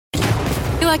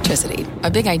Electricity,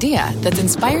 a big idea that's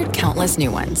inspired countless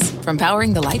new ones. From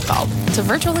powering the light bulb to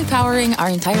virtually powering our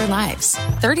entire lives.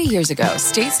 30 years ago,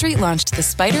 State Street launched the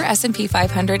Spider S&P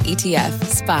 500 ETF,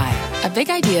 SPY. A big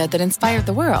idea that inspired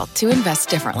the world to invest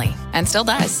differently. And still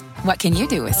does. What can you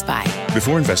do with SPY?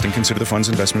 Before investing, consider the fund's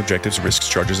investment objectives, risks,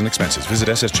 charges, and expenses. Visit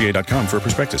ssga.com for a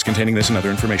prospectus containing this and other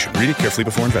information. Read it carefully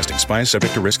before investing. SPY is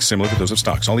subject to risks similar to those of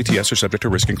stocks. All ETFs are subject to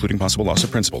risk, including possible loss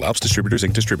of principal. Alps Distributors,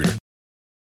 Inc. Distributor.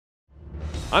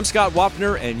 I'm Scott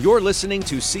Wapner, and you're listening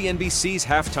to CNBC's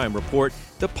Halftime Report,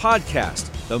 the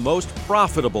podcast, the most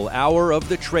profitable hour of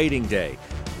the trading day.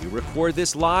 We record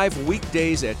this live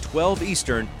weekdays at 12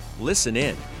 Eastern. Listen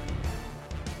in.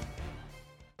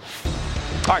 All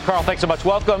right, Carl, thanks so much.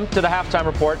 Welcome to the Halftime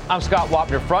Report. I'm Scott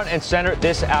Wapner, front and center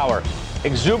this hour.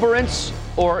 Exuberance,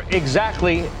 or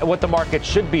exactly what the market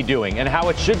should be doing and how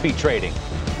it should be trading.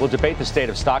 We'll debate the state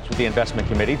of stocks with the investment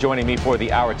committee. Joining me for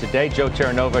the hour today, Joe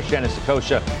Terranova, Shannon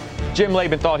Sakosha, Jim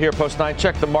Lebenthal here, Post 9.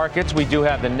 Check the markets. We do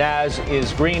have the Nas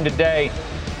is green today.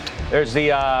 There's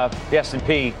the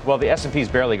S&P. Well, the S&P's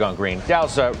barely gone green.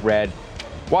 Dow's red.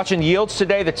 Watching yields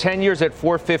today, the 10 years at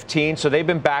 4.15, so they've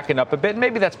been backing up a bit.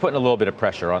 Maybe that's putting a little bit of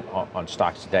pressure on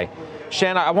stocks today.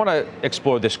 Shannon, I want to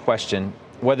explore this question,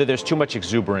 whether there's too much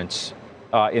exuberance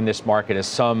in this market, as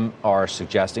some are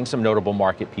suggesting, some notable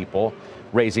market people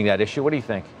raising that issue. What do you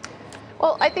think?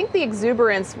 Well, I think the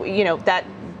exuberance, that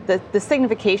the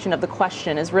signification of the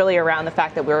question is really around the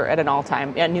fact that we're at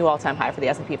a new all-time high for the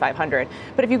S&P 500.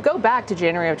 But if you go back to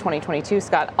January of 2022,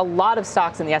 Scott, a lot of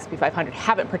stocks in the S&P 500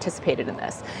 haven't participated in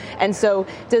this. And so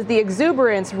does the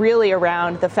exuberance really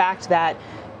around the fact that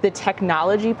the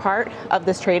technology part of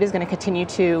this trade is going to continue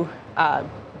to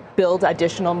build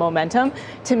additional momentum?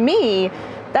 To me,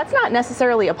 that's not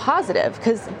necessarily a positive,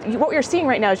 because what you're seeing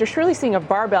right now is you're surely seeing a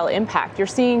barbell impact. You're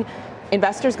seeing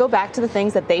investors go back to the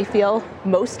things that they feel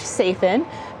most safe in,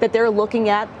 that they're looking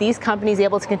at these companies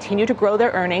able to continue to grow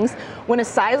their earnings, when a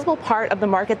sizable part of the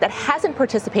market that hasn't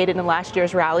participated in last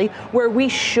year's rally, where we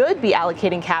should be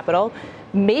allocating capital,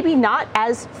 maybe not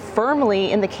as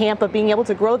firmly in the camp of being able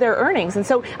to grow their earnings. And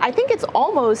so I think it's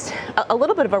almost a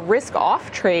little bit of a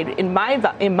risk-off trade in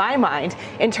my mind,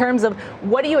 in terms of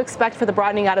what do you expect for the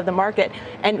broadening out of the market,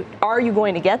 and are you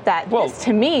going to get that? Well, this,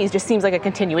 to me, just seems like a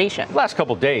continuation. Last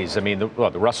couple of days, I mean, the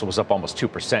Russell was up almost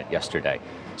 2% yesterday.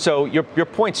 So your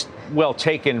point's well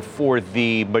taken for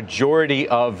the majority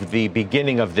of the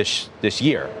beginning of this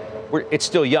year. It's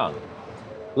still young.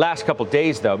 Last couple of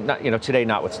days, though, today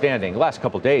notwithstanding, last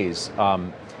couple of days,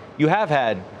 you have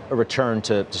had a return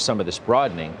to some of this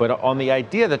broadening. But on the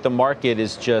idea that the market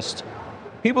is just,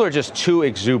 people are just too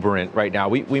exuberant right now.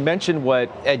 We mentioned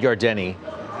what Ed Yardeni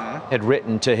had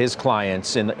written to his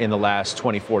clients in the last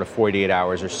 24 to 48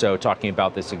 hours or so, talking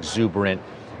about this exuberant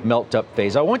melt-up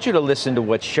phase. I want you to listen to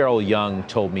what Cheryl Young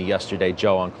told me yesterday,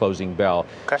 Joe, on Closing Bell.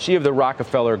 Okay. She of the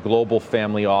Rockefeller Global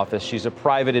Family Office. She's a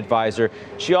private advisor.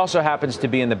 She also happens to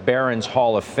be in the Barron's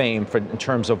Hall of Fame in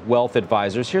terms of wealth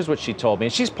advisors. Here's what she told me.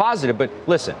 And she's positive, but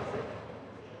listen.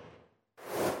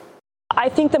 I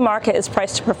think the market is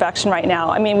priced to perfection right now.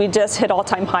 I mean, we just hit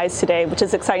all-time highs today, which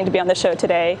is exciting to be on the show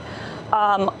today.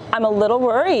 I'm a little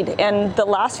worried. And the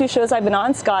last few shows I've been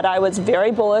on, Scott, I was very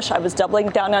bullish. I was doubling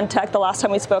down on tech the last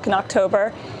time we spoke in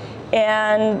October.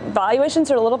 And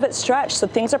valuations are a little bit stretched, so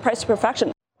things are priced to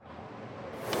perfection.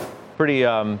 Pretty,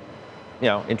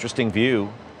 interesting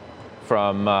view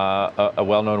from a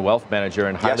well-known wealth manager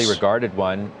and highly regarded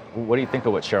one. What do you think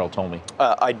of what Cheryl told me?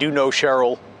 I do know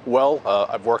Cheryl well.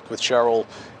 I've worked with Cheryl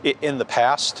in the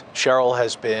past. Cheryl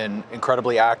has been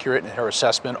incredibly accurate in her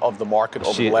assessment of the market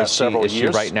over the last several years. Is she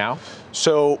right now?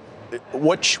 So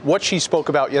what she spoke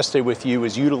about yesterday with you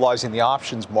is utilizing the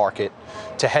options market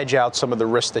to hedge out some of the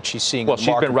risks that she's seeing in the marketplace.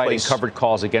 Well, she's been writing covered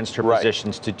calls against her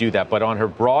positions to do that. But on her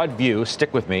broad view,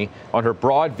 stick with me, on her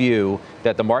broad view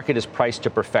that the market is priced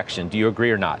to perfection, do you agree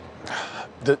or not?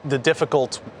 The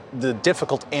difficult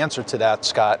answer to that,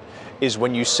 Scott, is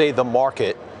when you say the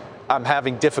market, I'm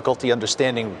having difficulty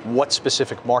understanding what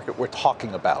specific market we're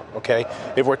talking about, okay?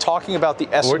 If we're talking about the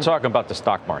S&P... We're talking about the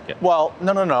stock market. Well,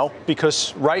 no,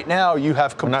 because right now you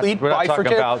have complete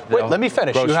bifurcation. Wait, let me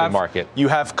finish. Market. You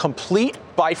have complete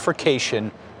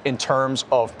bifurcation in terms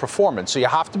of performance. So you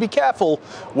have to be careful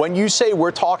when you say we're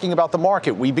talking about the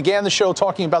market. We began the show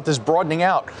talking about this broadening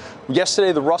out.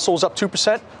 Yesterday, the Russell was up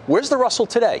 2%. Where's the Russell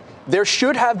today? There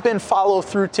should have been follow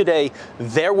through today.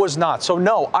 There was not. So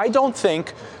no, I don't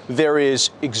think there is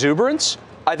exuberance.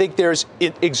 I think there's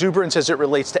exuberance as it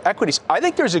relates to equities. I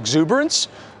think there's exuberance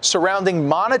surrounding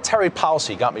monetary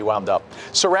policy. Got me wound up.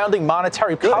 Surrounding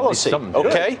monetary policy,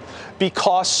 okay?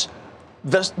 Because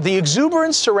the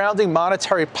exuberance surrounding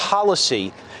monetary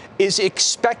policy is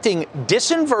expecting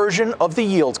disinversion of the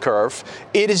yield curve.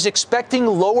 It is expecting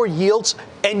lower yields,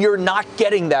 and you're not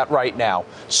getting that right now.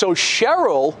 So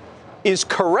Cheryl is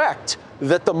correct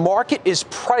that the market is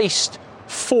priced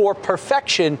for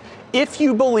perfection if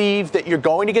you believe that you're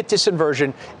going to get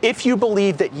disinversion, if you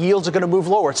believe that yields are going to move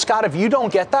lower. Scott, if you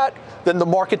don't get that, then the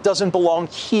market doesn't belong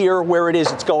here where it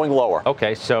is. It's going lower.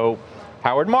 Okay, so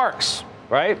Howard Marks,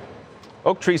 right?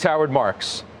 Oaktree's Howard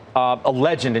Marks, a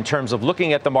legend in terms of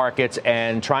looking at the markets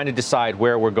and trying to decide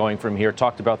where we're going from here.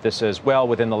 Talked about this as well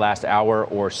within the last hour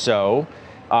or so.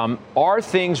 Are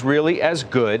things really as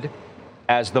good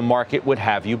as the market would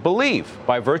have you believe?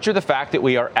 By virtue of the fact that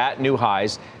we are at new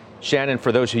highs, Shannon,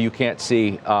 for those of you can't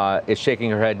see, is shaking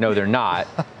her head. No, they're not.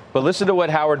 But listen to what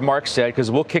Howard Marks said,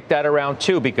 because we'll kick that around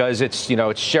too, because it's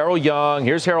Cheryl Young.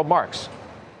 Here's Harold Marks.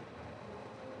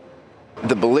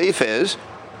 The belief is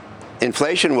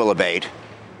inflation will abate.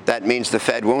 That means the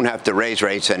Fed won't have to raise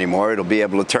rates anymore. It'll be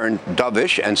able to turn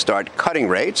dovish and start cutting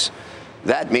rates.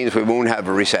 That means we won't have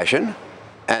a recession.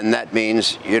 And that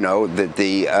means, that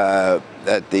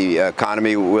the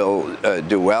economy will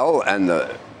do well and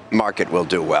the market will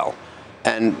do well.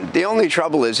 And the only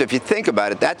trouble is, if you think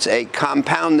about it, that's a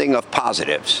compounding of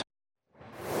positives.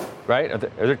 Right? Are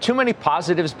there too many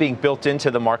positives being built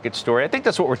into the market story? I think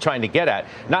that's what we're trying to get at.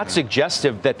 Not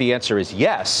suggestive that the answer is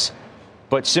yes,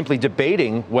 but simply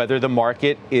debating whether the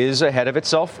market is ahead of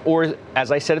itself or,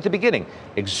 as I said at the beginning,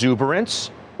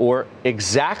 exuberance or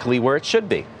exactly where it should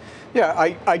be. Yeah,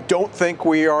 I don't think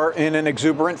we are in an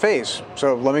exuberant phase.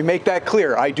 So let me make that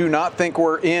clear. I do not think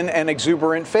we're in an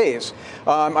exuberant phase.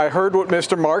 I heard what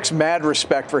Mr. Marks, mad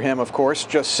respect for him, of course,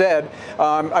 just said.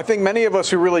 I think many of us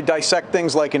who really dissect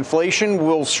things like inflation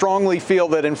will strongly feel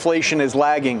that inflation is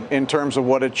lagging in terms of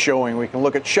what it's showing. We can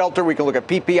look at shelter, we can look at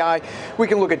PPI, we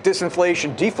can look at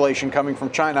disinflation, deflation coming from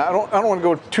China. I don't want to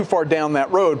go too far down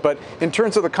that road, but in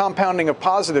terms of the compounding of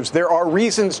positives, there are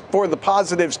reasons for the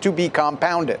positives to be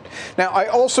compounded. Now, I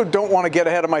also don't want to get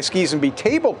ahead of my skis and be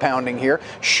table pounding here.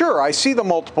 Sure, I see the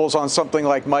multiples on something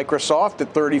like Microsoft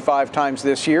at 35 times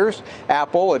this year's,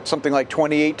 Apple at something like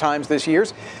 28 times this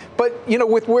year's. But,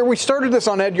 with where we started this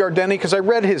on Ed Yardeni, because I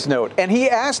read his note, and he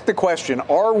asked the question,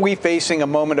 are we facing a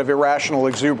moment of irrational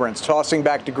exuberance, tossing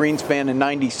back to Greenspan in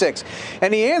 96?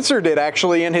 And he answered it,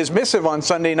 actually, in his missive on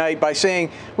Sunday night by saying,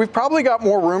 we've probably got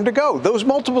more room to go. Those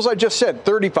multiples I just said,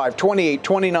 35, 28,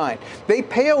 29, they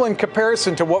pale in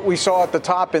comparison to what we saw at the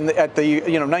top at the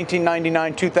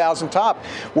 1999-2000 top,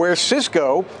 where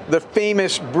Cisco, the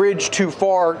famous bridge too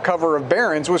far cover of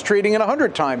Barron's, was trading at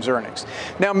 100 times earnings.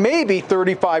 Now, maybe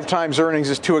 35 times earnings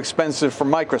is too expensive for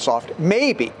Microsoft.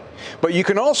 Maybe. But you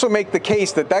can also make the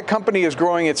case that that company is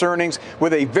growing its earnings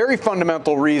with a very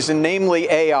fundamental reason, namely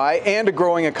AI, and a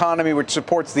growing economy which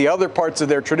supports the other parts of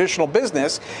their traditional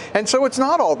business. And so it's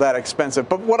not all that expensive.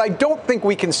 But what I don't think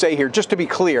we can say here, just to be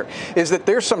clear, is that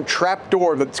there's some trap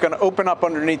door that's going to open up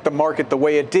underneath the market the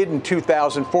way it did in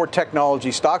 2000 for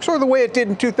technology stocks, or the way it did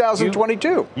in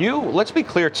 2022. Let's be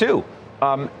clear, too.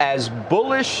 As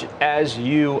bullish as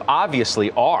you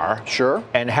obviously are, sure,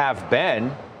 and have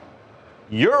been,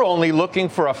 you're only looking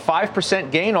for a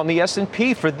 5% gain on the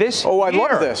S&P for this year. Oh, I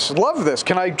love this. Love this.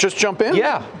 Can I just jump in?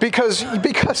 Yeah. Because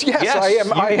yes, I am.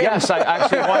 Yes, I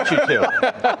actually want you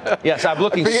to. Yes, I'm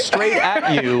looking straight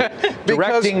at you,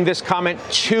 directing this comment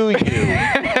to you,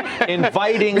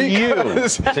 inviting you to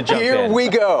jump in. Here we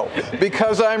go.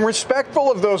 Because I'm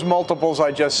respectful of those multiples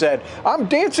I just said. I'm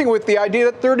dancing with the idea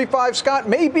that 35, Scott,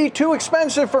 may be too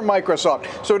expensive for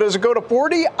Microsoft. So does it go to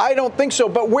 40? I don't think so.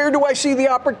 But where do I see the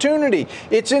opportunity?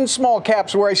 It's in small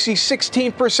caps where I see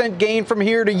 16% gain from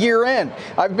here to year end.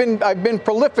 I've been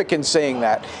prolific in saying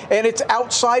that. And it's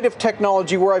outside of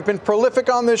technology where I've been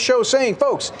prolific on this show saying,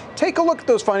 folks, take a look at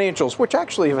those financials, which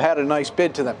actually have had a nice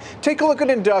bid to them. Take a look at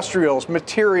industrials,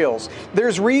 materials.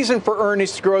 There's reason for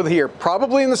earnings to grow here,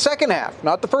 probably in the second half,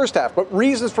 not the first half, but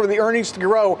reasons for the earnings to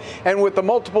grow. And with the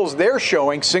multiples they're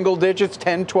showing, single digits,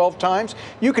 10, 12 times,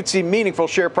 you could see meaningful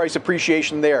share price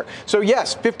appreciation there. So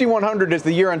yes, 5,100 is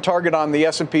the year-end target on the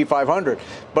S&P 500,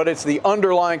 but it's the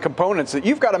underlying components that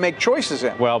you've got to make choices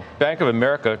in. Well, Bank of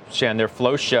America, Shan, their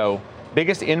flow show,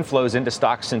 biggest inflows into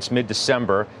stocks since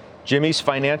mid-December. Jimmy's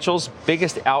Financials,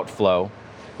 biggest outflow,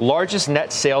 largest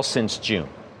net sales since June,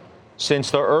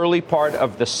 since the early part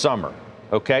of the summer.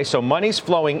 Okay, so money's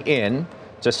flowing in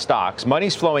to stocks,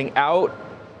 money's flowing out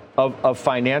of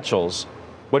financials.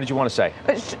 What did you want to say?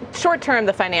 Short term,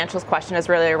 the financials question is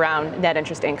really around net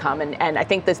interest income. And I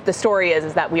think the story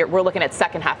is that we're looking at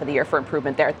second half of the year for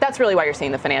improvement there. That's really why you're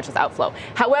seeing the financials outflow.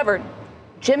 However,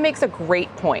 Jim makes a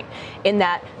great point in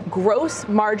that gross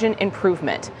margin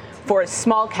improvement for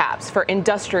small caps, for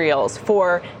industrials,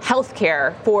 for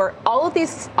healthcare, for all of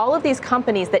these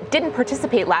companies that didn't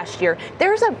participate last year.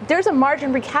 There's a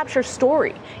margin recapture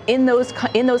story in those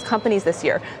companies this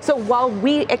year. So while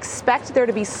we expect there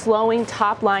to be slowing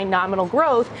top line nominal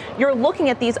growth, you're looking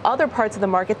at these other parts of the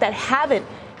market that haven't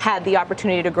had the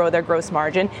opportunity to grow their gross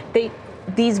margin.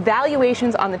 These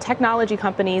valuations on the technology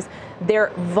companies,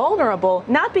 they're vulnerable,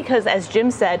 not because, as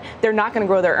Jim said, they're not going to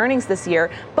grow their earnings this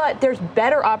year, but there's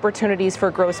better opportunities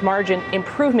for gross margin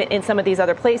improvement in some of these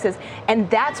other places. And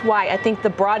that's why I think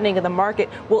the broadening of the market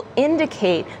will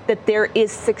indicate that there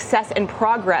is success and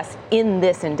progress in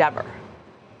this endeavor.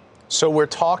 So we're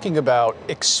talking about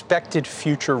expected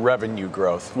future revenue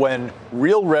growth when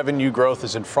real revenue growth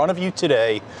is in front of you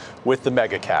today with the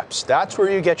mega caps. That's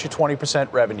where you get your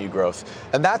 20% revenue growth.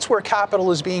 And that's where capital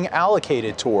is being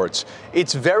allocated towards.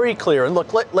 It's very clear. And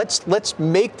look, let's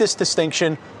make this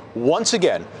distinction once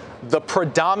again. The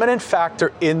predominant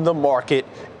factor in the market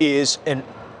is an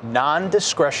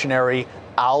non-discretionary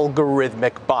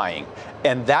algorithmic buying.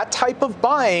 And that type of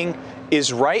buying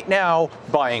is right now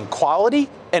buying quality,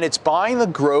 and it's buying the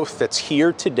growth that's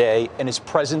here today and is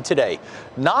present today.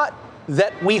 Not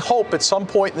that we hope at some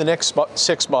point in the next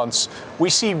 6 months we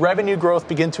see revenue growth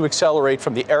begin to accelerate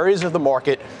from the areas of the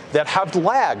market that have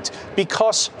lagged,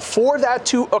 because for that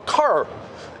to occur,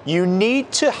 you need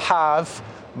to have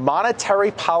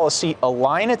monetary policy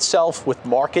align itself with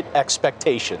market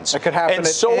expectations. That could happen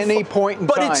at any point in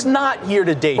time. But it's not year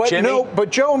to date, Jimmy. No,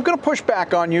 but Joe, I'm going to push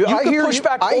back on you. You can push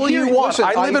back all you want. Listen,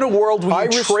 I live in a world where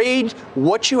you trade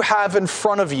what you have in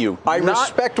front of you. I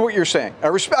respect what you're saying. I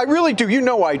really do. You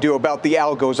know I do about the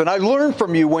algos, and I learn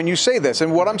from you when you say this.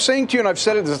 And what I'm saying to you, and I've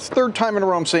said it the third time in a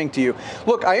row I'm saying to you,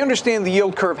 look, I understand the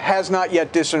yield curve has not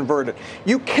yet disinverted.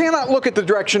 You cannot look at the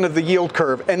direction of the yield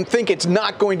curve and think it's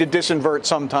not going to disinvert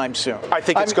sometime soon. I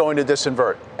think it's going to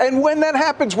disinvert. And when that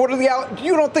happens, what are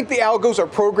you don't think the algos are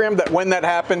programmed that when that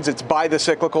happens, it's by the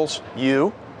cyclicals?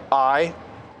 You, I,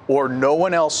 or no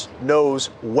one else knows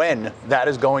when that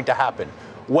is going to happen.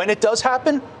 When it does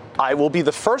happen, I will be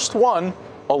the first one,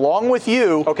 along with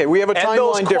you. Okay, we have a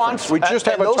timeline difference. We just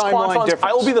have a timeline difference.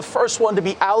 I will be the first one to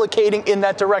be allocating in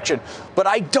that direction. But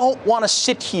I don't want to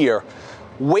sit here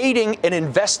waiting and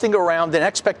investing around an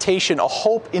expectation, a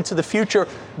hope into the future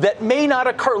that may not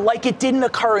occur, like it didn't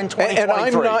occur in 2023. And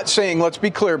I'm not saying, let's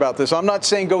be clear about this, I'm not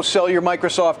saying go sell your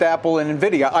Microsoft, Apple, and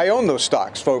NVIDIA. I own those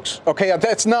stocks, folks. Okay,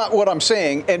 that's not what I'm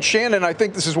saying. And Shannon, I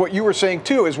think this is what you were saying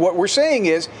too, is what we're saying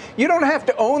is you don't have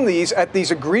to own these at these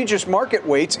egregious market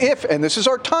weights if, and this is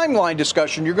our timeline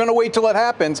discussion, you're going to wait till it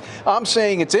happens. I'm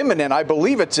saying it's imminent. I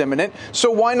believe it's imminent.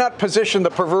 So why not position the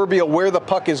proverbial where the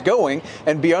puck is going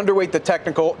and be underweight the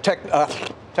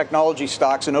technology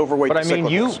stocks and overweight the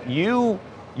cyclicals? But I mean,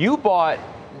 you bought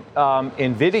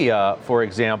NVIDIA, for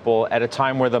example, at a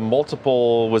time where the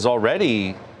multiple was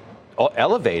already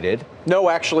elevated. No,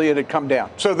 actually, it had come down.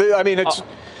 So, it's...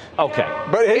 Okay.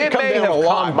 But it had come down a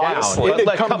lot. It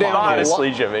had come down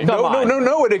honestly, Jimmy.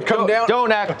 No, it had come down.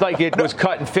 Don't act like it was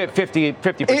cut in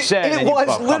 50%. It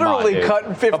was literally cut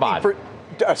in 50%.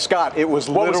 Scott, it was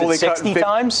literally cut 60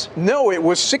 times? No, it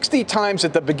was 60 times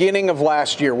at the beginning of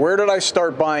last year. Where did I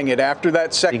start buying it? After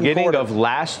that second quarter. Beginning of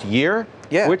last year?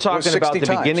 Yeah. We're talking about the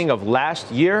times. Beginning of last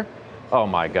year? Oh,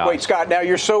 my God. Wait, Scott, now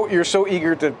you're so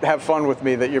eager to have fun with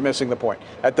me that you're missing the point.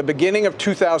 At the beginning of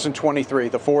 2023,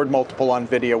 the forward multiple on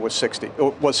video was 60,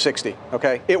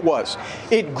 okay? It was.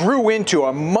 It grew into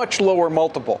a much lower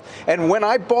multiple. And when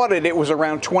I bought it, it was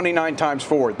around 29 times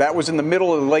forward. That was in the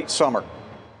middle of the late summer.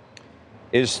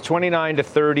 Is 29 to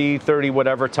 30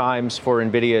 whatever times for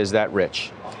NVIDIA, is that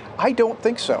rich? I don't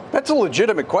think so. That's a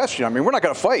legitimate question. I mean, we're not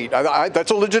going to fight.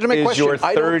 That's a legitimate question.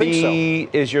 I don't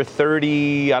think so. Is your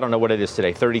 30, I don't know what it is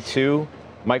today, 32?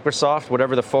 Microsoft,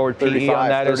 whatever the forward PE on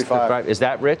that 35. Is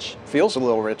that rich? Feels a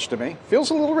little rich to me.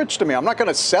 I'm not going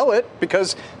to sell it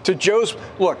because to Joe's,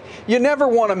 look, you never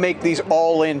want to make these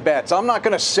all-in bets. I'm not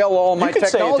going to sell all my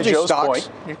technology stocks.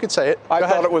 You could say it. I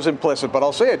thought it was implicit, but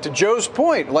I'll say it. To Joe's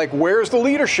point, like, where's the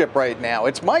leadership right now?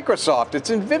 It's Microsoft. It's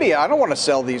NVIDIA. I don't want to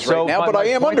sell these right now, but I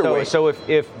am underweight. So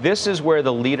if this is where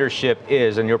the leadership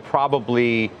is, and you're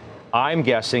probably, I'm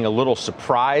guessing, a little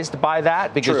surprised by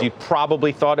that because you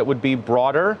probably thought it would be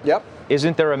broader. Yep.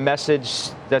 Isn't there a message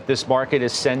that this market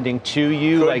is sending to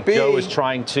you, Joe is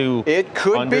trying to It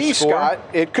could underscore? be, Scott.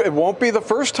 It won't be the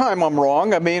first time I'm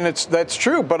wrong. I mean, that's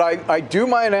true. But I do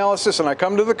my analysis, and I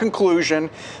come to the conclusion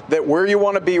that where you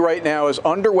want to be right now is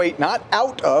underweight, not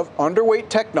out of, underweight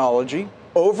technology,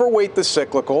 overweight the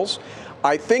cyclicals.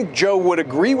 I think Joe would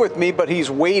agree with me, but he's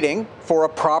waiting for a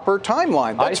proper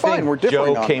timeline. That's fine. We're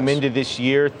different. Joe came into this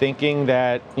year thinking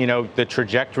that, the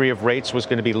trajectory of rates was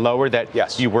going to be lower,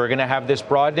 that you were going to have this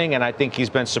broadening. And I think he's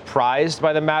been surprised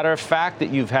by the matter of fact that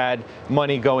you've had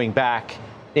money going back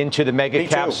into the mega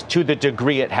caps to the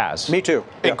degree it has. Me too.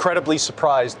 Incredibly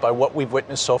surprised by what we've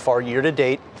witnessed so far year to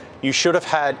date. You should have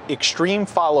had extreme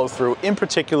follow-through, in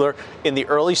particular in the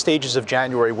early stages of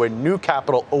January, where new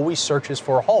capital always searches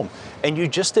for a home. And you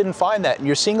just didn't find that. And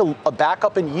you're seeing a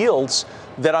backup in yields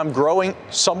that I'm growing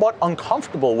somewhat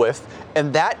uncomfortable with.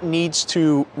 And that needs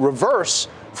to reverse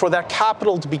for that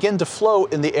capital to begin to flow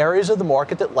in the areas of the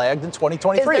market that lagged in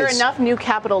 2023. Is there enough new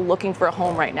capital looking for a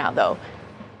home right now, though?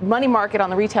 Money market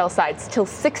on the retail side still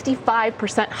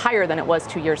 65% higher than it was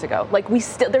 2 years ago. Like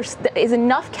there is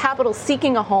enough capital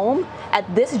seeking a home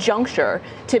at this juncture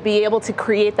to be able to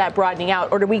create that broadening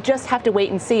out, or do we just have to wait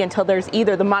and see until there's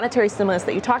either the monetary stimulus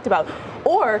that you talked about,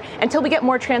 or until we get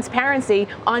more transparency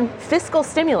on fiscal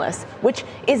stimulus, which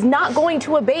is not going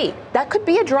to abate? That could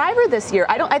be a driver this year.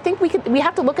 I think we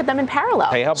have to look at them in parallel.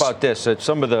 Hey, how about this?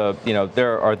 Some of the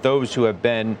there are those who have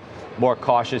been more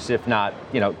cautious, if not,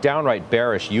 downright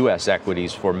bearish U.S.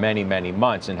 equities for many, many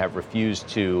months and have refused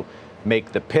to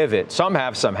make the pivot. Some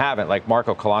have, some haven't, like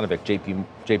Marko Kolanovic,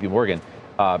 JP Morgan.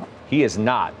 He is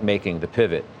not making the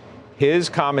pivot. His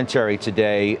commentary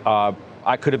today,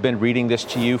 I could have been reading this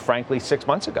to you, frankly, 6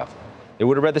 months ago. It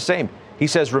would have read the same. He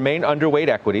says, remain underweight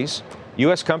equities.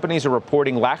 U.S. companies are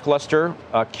reporting lackluster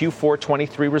Q4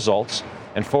 23 results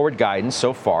and forward guidance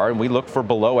so far, and we look for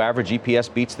below average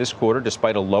EPS beats this quarter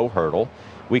despite a low hurdle.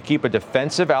 We keep a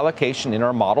defensive allocation in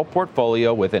our model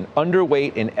portfolio with an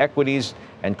underweight in equities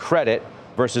and credit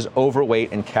versus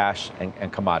overweight in cash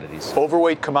and commodities.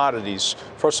 Overweight commodities.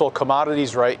 First of all,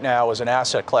 commodities right now as an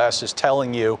asset class is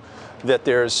telling you that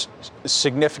there's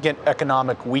significant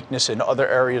economic weakness in other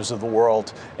areas of the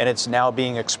world, and it's now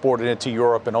being exported into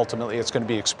Europe, and ultimately it's going to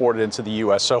be exported into the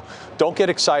U.S. So don't get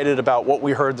excited about what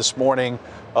we heard this morning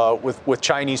with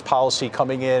Chinese policy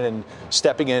coming in and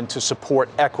stepping in to support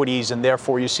equities, and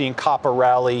therefore you're seeing copper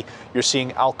rally, you're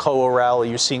seeing Alcoa rally,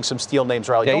 you're seeing some steel names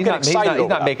rally. Don't get excited. He's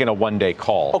not making a one-day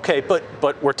call. Okay, but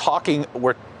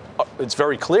it's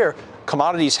very clear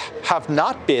commodities have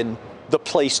not been the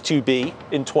place to be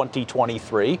in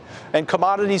 2023, and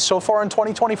commodities so far in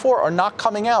 2024 are not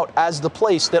coming out as the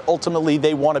place that ultimately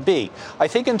they want to be. I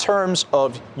think in terms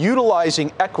of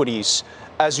utilizing equities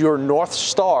as your North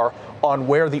Star on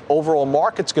where the overall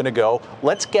market's going to go,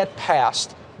 let's get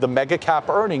past the mega cap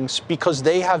earnings because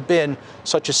they have been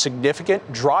such a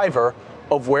significant driver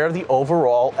of where the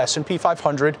overall S&P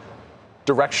 500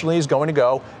 directionally is going to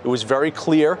go. It was very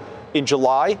clear in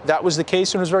July that was the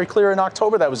case, and it was very clear in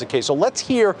October that was the case. So let's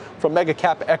hear from mega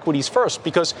cap equities first,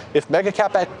 because if mega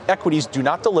cap equities do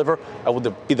not deliver, I will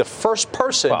be the first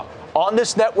person on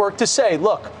this network to say,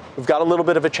 look, we've got a little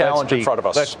bit of a challenge in front of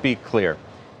us. Let's be clear.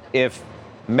 If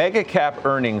mega cap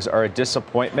earnings are a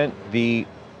disappointment, the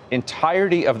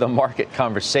entirety of the market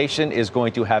conversation is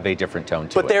going to have a different tone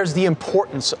to it. But there's the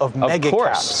importance of mega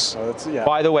caps.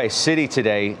 By the way, Citi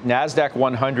today, NASDAQ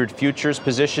 100 futures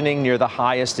positioning near the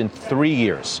highest in 3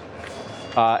 years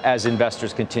as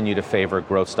investors continue to favor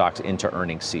growth stocks into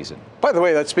earnings season. By the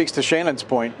way, that speaks to Shannon's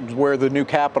point, where's the new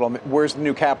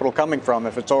capital coming from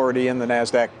if it's already in the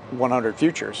NASDAQ 100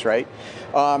 futures, right?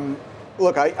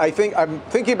 Look, I think I'm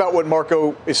thinking about what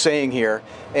Marco is saying here,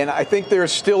 and I think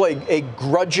there's still a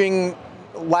grudging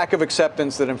lack of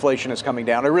acceptance that inflation is coming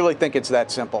down. I really think it's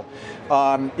that simple.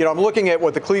 I'm looking at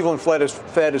what the Cleveland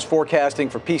Fed is forecasting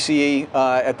for PCE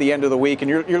at the end of the week, and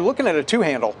you're looking at a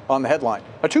two-handle on the headline,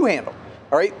 a two-handle.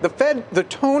 All right, the Fed, the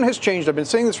tone has changed. I've been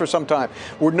saying this for some time.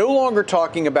 We're no longer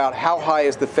talking about how high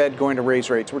is the Fed going to raise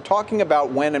rates. We're talking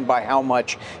about when and by how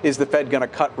much is the Fed going to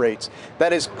cut rates.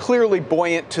 That is clearly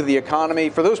buoyant to the economy.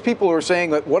 For those people who are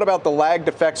saying that, what about the lagged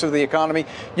effects of the economy?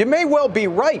 You may well be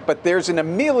right, but there's an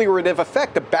ameliorative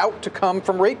effect about to come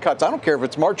from rate cuts. I don't care if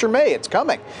it's March or May, it's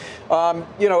coming.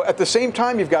 At the same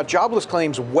time, you've got jobless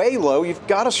claims way low. You've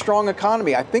got a strong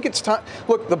economy. I think it's time.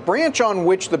 Look, the branch on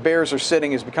which the bears are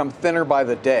sitting has become thinner by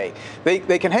the day.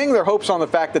 They can hang their hopes on the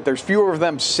fact that there's fewer of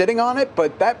them sitting on it,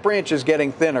 but that branch is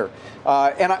getting thinner.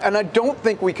 And I don't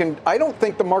think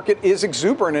the market is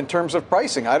exuberant in terms of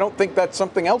pricing. I don't think that's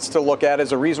something else to look at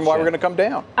as a reason why we're going to come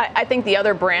down. I think the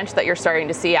other branch that you're starting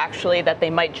to see actually that they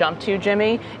might jump to,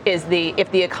 Jimmy, is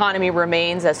if the economy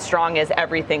remains as strong as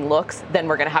everything looks, then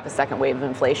we're going to have a second wave of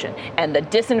inflation. And the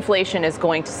disinflation is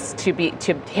going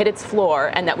to hit its floor,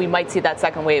 and that we might see that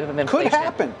second wave of inflation. Could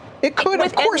happen. It could.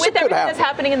 Of course it could happen. With everything that's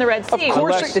happening in the Red Sea,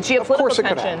 the geopolitical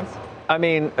tensions. I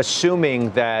mean,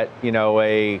 assuming that,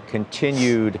 a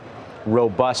continued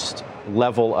robust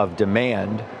level of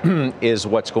demand is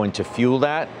what's going to fuel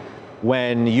that.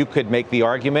 When you could make the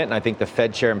argument, and I think the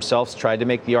Fed chair himself tried to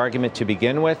make the argument to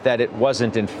begin with, that it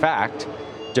wasn't in fact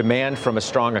demand from a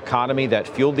strong economy that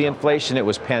fueled the inflation. It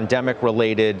was pandemic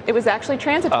related. It was actually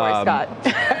transitory,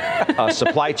 Scott.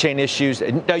 Supply chain issues.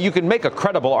 Now, you can make a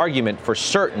credible argument for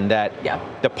certain that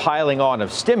the piling on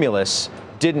of stimulus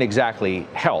didn't exactly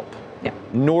help,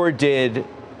 nor did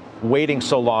waiting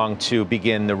so long to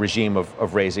begin the regime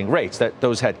of raising rates. That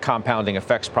those had compounding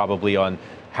effects probably on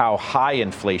how high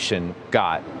inflation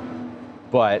got.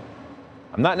 But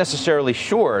I'm not necessarily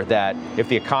sure that if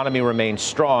the economy remains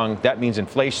strong, that means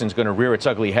inflation is going to rear its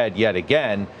ugly head yet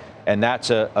again. And that's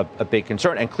a big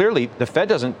concern. And clearly, the Fed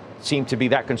doesn't seem to be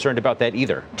that concerned about that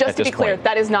either. Just to be clear,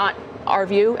 that is not our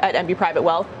view at MB Private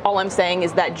Wealth. All I'm saying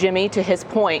is that, Jimmy, to his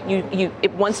point,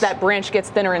 once that branch gets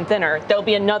thinner and thinner, there'll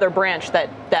be another branch that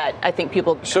I think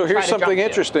people. So here's something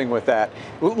interesting with that.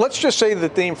 Let's just say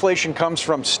that the inflation comes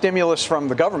from stimulus from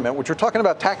the government, which we're talking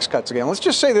about tax cuts again. Let's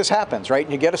just say this happens, right?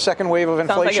 And you get a second wave of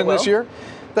inflation this year.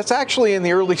 That's actually in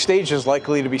the early stages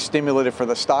likely to be stimulative for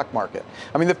the stock market.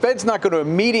 I mean, the Fed's not going to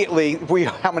immediately,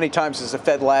 how many times does the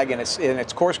Fed lag in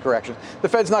its course correction? The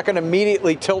Fed's not going to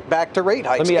immediately tilt back to rate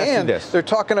hikes. Let me ask you this. They're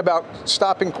talking about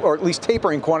stopping or at least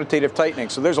tapering quantitative tightening.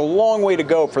 So there's a long way to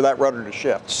go for that rudder to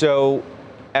shift. So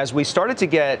as we started to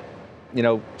get,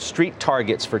 street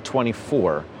targets for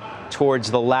 24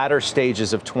 towards the latter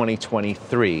stages of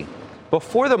 2023,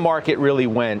 before the market really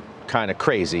went kind of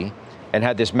crazy and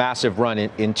had this massive run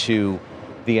into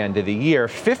the end of the year,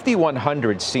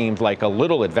 5,100 seemed like a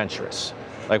little adventurous.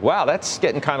 Like, wow, that's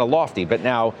getting kind of lofty. But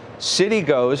now Citi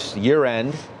goes year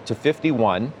end to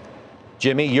 51.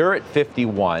 Jimmy, you're at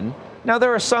 51. Now,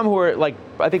 there are some who are like,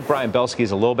 I think Brian Belsky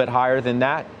is a little bit higher than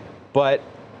that. But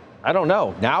I don't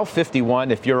know. Now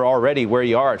 51, if you're already where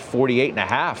you are at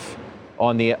 48.5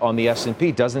 on the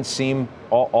S&P, doesn't seem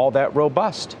all that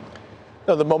robust.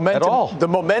 No, the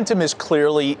momentum is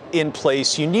clearly in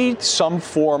place. You need some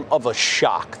form of a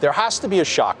shock. There has to be a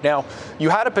shock. Now,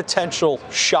 you had a potential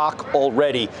shock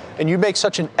already, and you make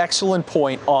such an excellent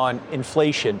point on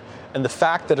inflation and the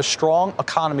fact that a strong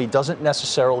economy doesn't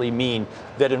necessarily mean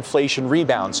that inflation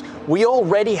rebounds. We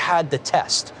already had the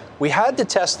test. We had the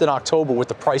test in October with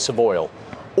the price of oil.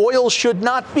 Oil should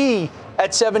not be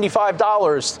at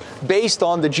 $75 based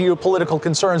on the geopolitical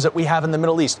concerns that we have in the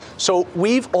Middle East. So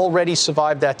we've already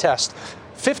survived that test.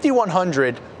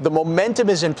 5,100, the momentum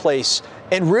is in place.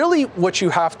 And really what you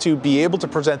have to be able to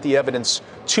present the evidence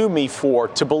to me for,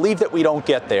 to believe that we don't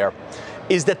get there,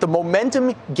 is that the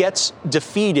momentum gets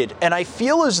defeated. And I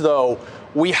feel as though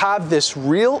we have this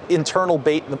real internal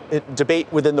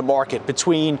debate within the market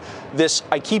between this,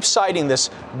 I keep citing this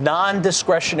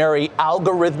non-discretionary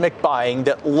algorithmic buying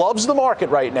that loves the market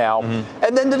right now,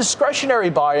 and then the discretionary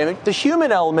buying, the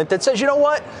human element that says, you know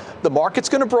what, the market's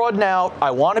going to broaden out,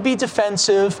 I want to be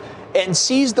defensive, and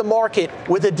sees the market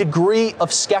with a degree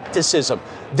of skepticism.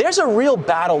 There's a real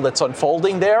battle that's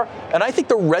unfolding there, and I think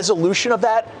the resolution of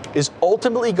that is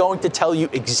ultimately going to tell you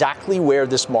exactly where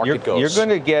this market goes. You're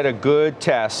going to get a good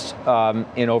test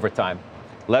in overtime,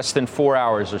 less than 4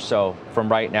 hours or so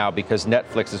from right now, because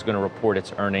Netflix is going to report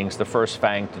its earnings, the first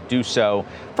FANG to do so.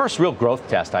 First real growth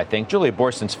test, I think. Julia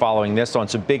Borston's following this on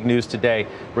some big news today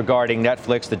regarding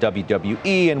Netflix, the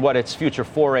WWE, and what its future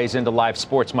forays into live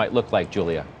sports might look like,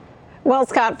 Julia. Well,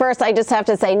 Scott, first, I just have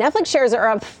to say Netflix shares are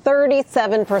up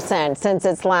 37% since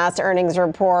its last earnings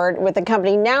report, with the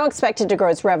company now expected to grow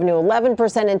its revenue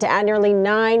 11% and to add nearly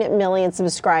 9 million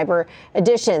subscriber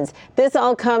additions. This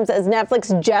all comes as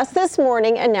Netflix just this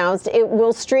morning announced it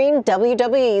will stream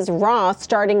WWE's Raw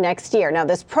starting next year. Now,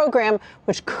 this program,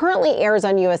 which currently airs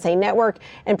on USA Network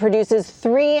and produces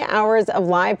 3 hours of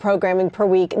live programming per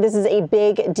week, this is a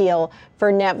big deal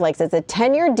for Netflix. It's a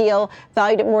 10-year deal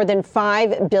valued at more than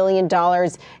 $5 billion,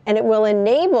 and it will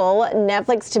enable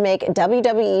Netflix to make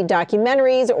WWE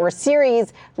documentaries or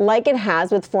series like it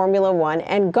has with Formula One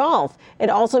and golf. It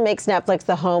also makes Netflix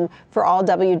the home for all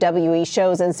WWE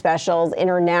shows and specials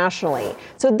internationally.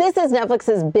 So this is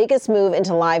Netflix's biggest move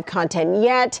into live content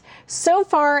yet. So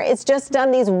far, it's just done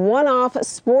these one-off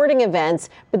sporting events,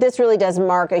 but this really does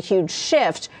mark a huge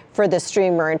shift for the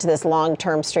streamer into this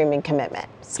long-term streaming commitment.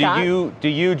 Scott? Do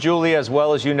you, Julia, as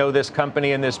well as you know this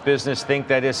company and this business, think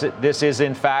that this is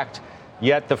in fact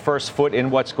yet the first foot in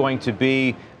what's going to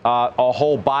be a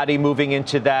whole body moving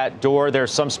into that door?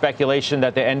 There's some speculation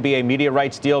that the NBA media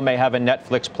rights deal may have a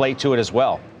Netflix play to it as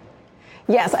well.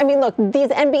 Yes, I mean, look, these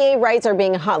NBA rights are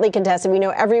being hotly contested. We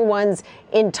know everyone's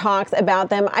in talks about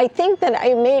them. I think that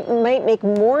it might make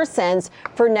more sense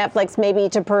for Netflix maybe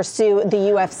to pursue the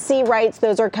UFC rights.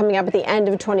 Those are coming up at the end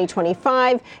of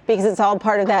 2025 because it's all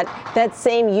part of that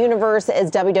same universe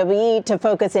as WWE, to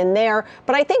focus in there.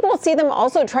 But I think we'll see them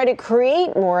also try to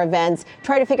create more events,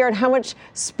 try to figure out how much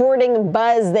sporting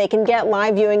buzz they can get,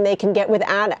 live viewing they can get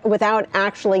without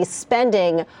actually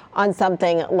spending on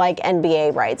something like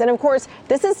NBA rights. And of course,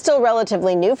 this is still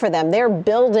relatively new for them. They're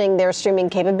building their streaming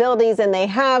capabilities, and they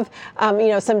have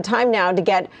some time now to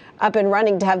get up and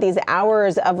running, to have these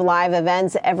hours of live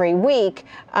events every week.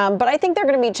 But I think they're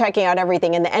going to be checking out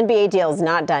everything, and the NBA deal is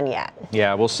not done yet.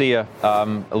 Yeah, we'll see you a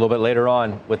little bit later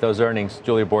on with those earnings.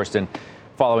 Julia Boorstin,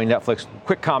 following Netflix.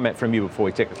 Quick comment from you before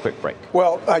we take a quick break.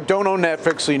 Well, I don't own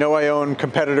Netflix, so you know I own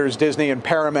competitors Disney and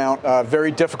Paramount.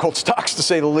 Very difficult stocks, to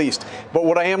say the least. But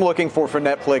what I am looking for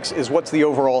Netflix is what's the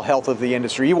overall health of the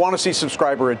industry. You want to see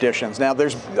subscriber additions. Now,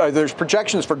 there's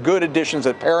projections for good additions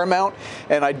at Paramount,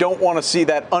 and I don't want to see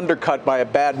that undercut by a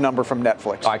bad number from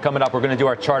Netflix. All right, coming up, we're going to do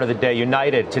our chart of the day.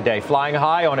 United today, flying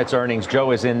high on its earnings.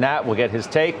 Joe is in that. We'll get his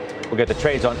take. We'll get the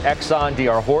trades on Exxon,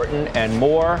 D.R. Horton, and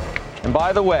more. And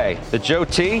by the way, the Joe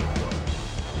T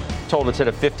told it's at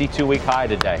a 52-week high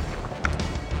today.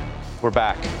 We're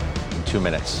back in 2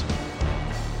 minutes.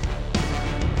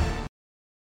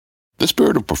 The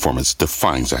spirit of performance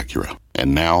defines Acura,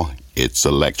 and now it's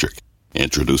electric.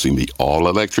 Introducing the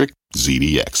all-electric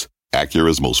ZDX,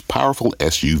 Acura's most powerful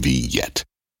SUV yet.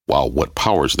 While what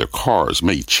powers their cars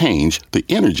may change, the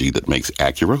energy that makes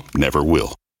Acura never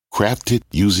will. Crafted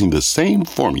using the same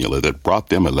formula that brought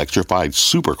them electrified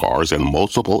supercars and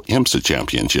multiple IMSA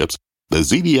championships, the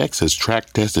ZDX has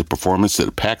track-tested performance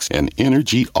that packs an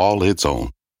energy all its own.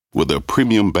 With a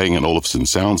premium Bang & Olufsen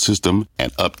sound system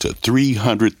and up to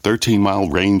 313-mile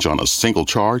range on a single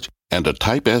charge, and a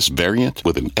Type S variant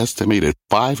with an estimated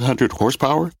 500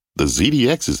 horsepower, the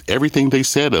ZDX is everything they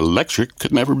said electric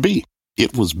could never be.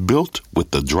 It was built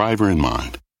with the driver in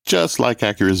mind, just like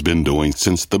Acura's been doing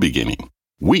since the beginning.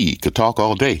 We could talk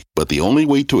all day, but the only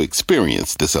way to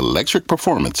experience this electric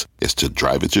performance is to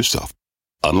drive it yourself.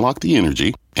 Unlock the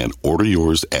energy and order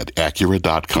yours at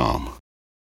Acura.com.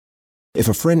 If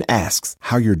a friend asks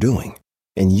how you're doing,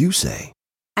 and you say,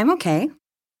 I'm okay.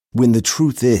 When the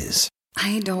truth is,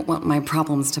 I don't want my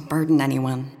problems to burden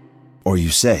anyone. Or you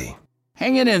say,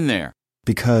 hang it in there.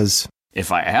 Because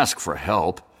if I ask for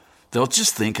help, they'll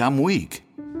just think I'm weak.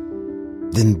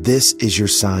 Then this is your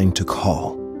sign to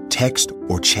call, text,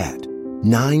 or chat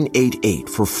 988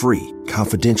 for free,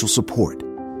 confidential support.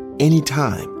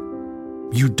 Anytime.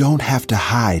 You don't have to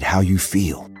hide how you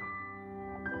feel.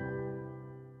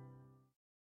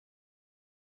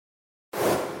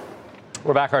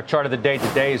 We're back. Our chart of the day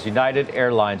today is United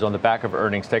Airlines on the back of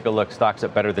earnings. Take a look. Stocks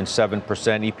at better than 7%.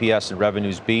 EPS and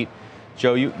revenues beat.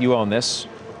 Joe, you own this.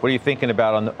 What are you thinking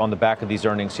about on the back of these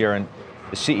earnings here? And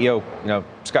the CEO,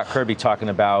 Scott Kirby, talking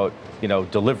about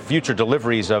future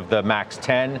deliveries of the MAX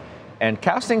 10 and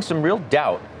casting some real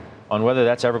doubt on whether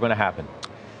that's ever going to happen.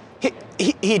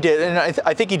 He did, and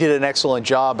I think he did an excellent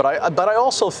job. But I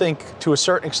also think, to a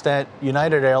certain extent,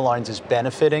 United Airlines is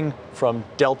benefiting from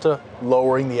Delta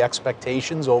lowering the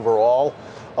expectations overall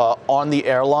on the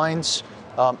airlines.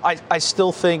 I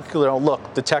still think,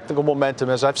 look, the technical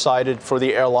momentum, as I've cited, for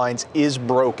the airlines is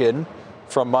broken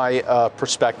from my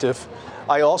perspective.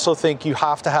 I also think you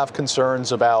have to have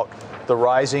concerns about the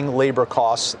rising labor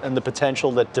costs and the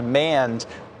potential that demand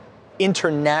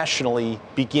internationally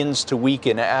begins to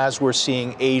weaken as we're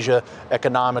seeing Asia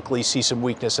economically see some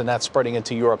weakness, and that's spreading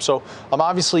into Europe. So I'm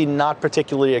obviously not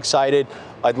particularly excited.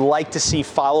 I'd like to see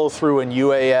follow through in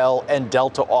UAL and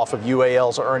Delta off of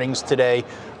UAL's earnings today.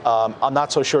 I'm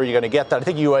not so sure you're going to get that. I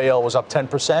think UAL was up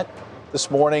 10%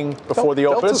 this morning before the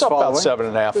open. It's up about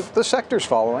 7.5%. The sector's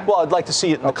following. Well, I'd like to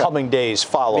see it in the coming days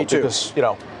follow. Me too. Because,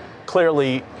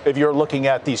 clearly, if you're looking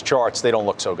at these charts, they don't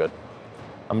look so good.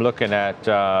 I'm looking at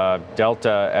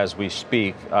Delta as we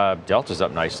speak. Delta's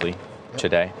up nicely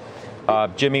today.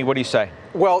 Jimmy, what do you say?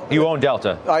 Well, you own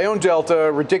Delta. I own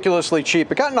Delta, ridiculously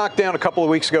cheap. It got knocked down a couple of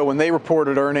weeks ago when they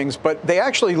reported earnings, but they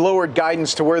actually lowered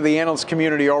guidance to where the analyst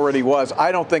community already was.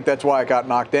 I don't think that's why it got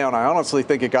knocked down. I honestly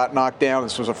think it got knocked down,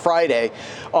 this was a Friday,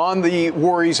 on the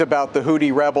worries about the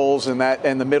Houthi rebels and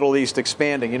the Middle East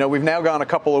expanding. We've now gone a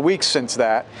couple of weeks since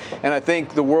that, and I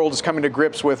think the world is coming to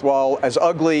grips with, while as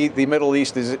ugly the Middle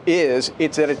East is,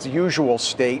 it's at its usual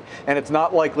state, and it's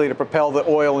not likely to propel the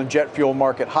oil and jet fuel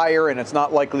market higher, and it's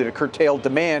not likely to curtail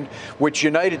demand, which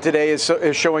United today is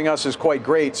showing us is quite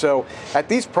great. So at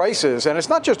these prices, and it's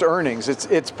not just earnings,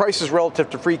 it's prices relative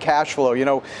to free cash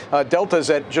flow. Delta's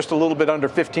at just a little bit under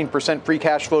 15% free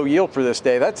cash flow yield for this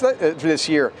day. For this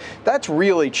year. That's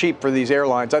really cheap for these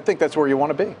airlines. I think that's where you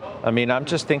want to be. I mean, I'm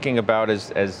just thinking about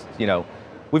as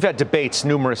we've had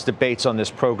numerous debates on this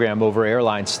program over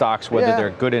airline stocks, whether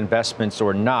they're good investments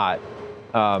or not.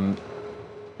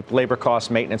 Labor costs,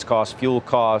 maintenance costs, fuel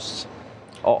costs,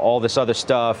 all this other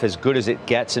stuff, as good as it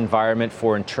gets environment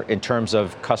for in terms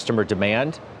of customer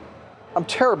demand? I'm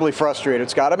terribly frustrated,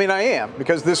 Scott. I mean, I am,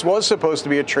 because this was supposed to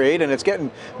be a trade, and it's getting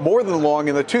more than long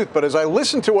in the tooth. But as I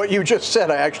listened to what you just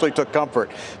said, I actually took comfort.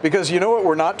 Because you know what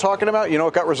we're not talking about? You know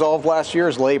what got resolved last year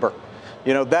is labor.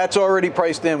 That's already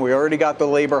priced in. We already got the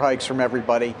labor hikes from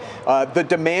everybody. The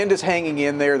demand is hanging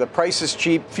in there. The price is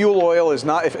cheap. Fuel oil is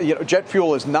not, jet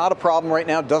fuel is not a problem right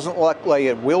now. Doesn't look like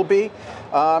it will be.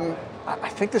 I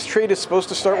think this trade is supposed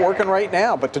to start working right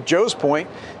now. But to Joe's point,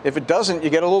 if it doesn't, you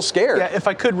get a little scared. Yeah, if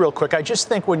I could real quick, I just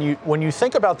think when you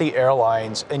think about the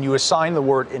airlines and you assign the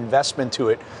word investment to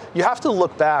it, you have to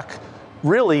look back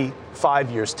really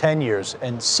 5 years, 10 years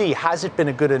and see, has it been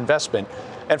a good investment?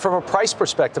 And from a price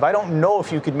perspective, I don't know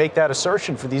if you could make that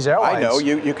assertion for these airlines. I know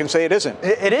you can say it isn't.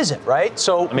 It isn't, right?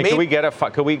 So I mean, can we get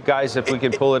guys, if we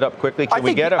can pull it up quickly, can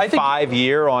we get a 5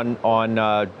 year on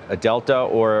a Delta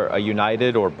or a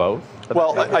United or both?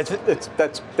 Well,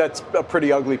 that's a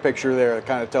pretty ugly picture there. It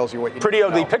kind of tells you what you need. Pretty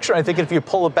ugly picture. I think if you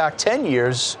pull it back 10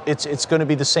 years, it's going to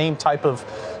be the same type of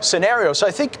scenario. So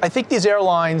I think these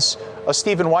airlines,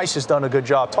 Stephen Weiss has done a good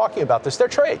job talking about this. They're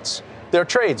trades. They're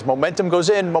trades. Momentum goes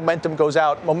in, momentum goes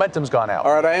out, momentum's gone out.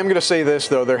 All right, I am going to say this,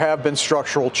 though. There have been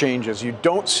structural changes. You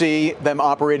don't see them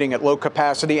operating at low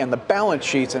capacity, and the balance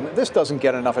sheets, and this doesn't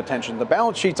get enough attention, the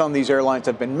balance sheets on these airlines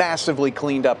have been massively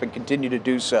cleaned up and continue to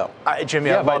do so. Jimmy,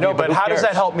 but how does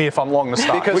that help me if I'm long the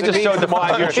stock? Because we just showed the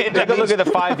 5 year. Take a look at the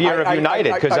 5 year of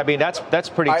United, because, I mean, that's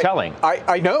pretty telling.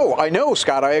 I know,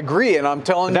 Scott. I agree, and I'm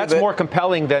telling you that's more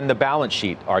compelling than the balance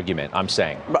sheet argument, I'm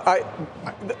saying.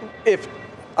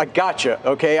 I gotcha,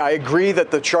 okay? I agree that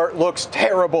the chart looks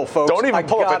terrible, folks. Don't even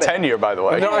pull up a 10-year, by the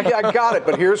way. No, I got it,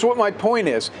 but here's what my point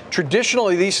is.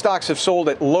 Traditionally, these stocks have sold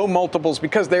at low multiples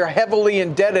because they're heavily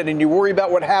indebted, and you worry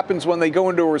about what happens when they go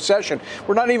into a recession.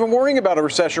 We're not even worrying about a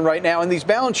recession right now, and these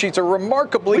balance sheets are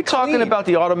remarkably clean. Are we talking about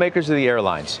the automakers or the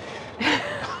airlines?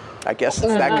 I guess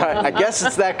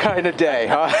it's that kind of day,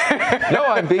 huh? No,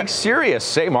 I'm being serious.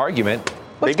 Same argument.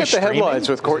 Let's get the headlines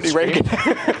with Courtney Reagan.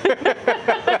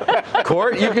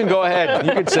 Court, you can go ahead.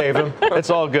 You can save him.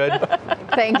 It's all good.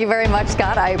 Thank you very much,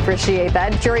 Scott. I appreciate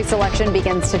that. Jury selection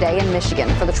begins today in Michigan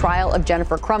for the trial of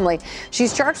Jennifer Crumley.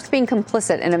 She's charged with being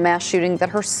complicit in a mass shooting that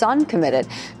her son committed.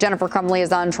 Jennifer Crumley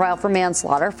is on trial for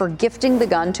manslaughter for gifting the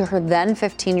gun to her then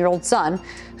 15-year-old son,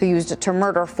 who used it to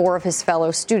murder 4 of his fellow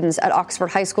students at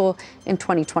Oxford High School in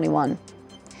 2021.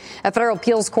 A federal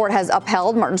appeals court has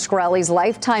upheld Martin Shkreli's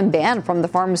lifetime ban from the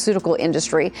pharmaceutical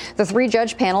industry. The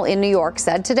 3-judge panel in New York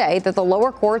said today that the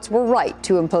lower courts were right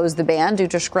to impose the ban due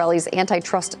to Shkreli's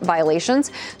antitrust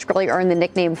violations. Shkreli earned the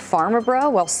nickname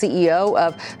Pharmabro while CEO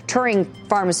of Turing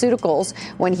Pharmaceuticals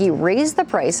when he raised the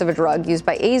price of a drug used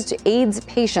by AIDS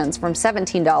patients from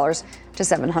 $17 to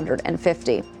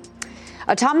 $750.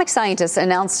 Atomic scientists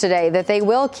announced today that they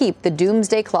will keep the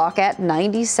doomsday clock at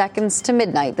 90 seconds to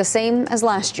midnight, the same as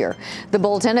last year. The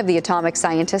bulletin of the atomic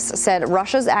scientists said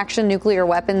Russia's action nuclear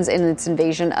weapons in its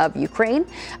invasion of Ukraine,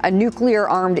 a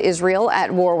nuclear-armed Israel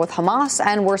at war with Hamas,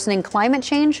 and worsening climate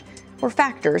change were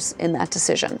factors in that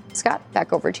decision. Scott,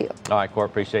 back over to you. All right, Cor,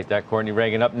 appreciate that. Courtney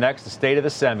Reagan up next, the state of the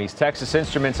semis. Texas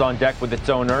Instruments on deck with its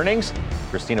own earnings.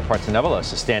 Christina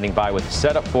Partsinevelos is standing by with the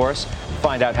setup for us.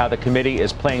 Find out how the committee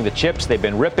is playing the chips they've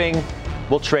been ripping.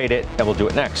 We'll trade it, and we'll do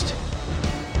it next.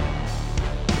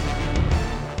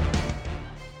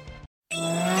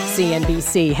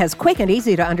 CNBC has quick and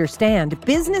easy to understand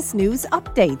business news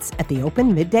updates at the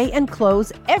open, midday, and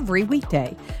close every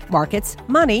weekday. Markets,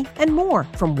 money, and more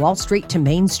from Wall Street to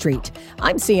Main Street.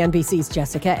 I'm CNBC's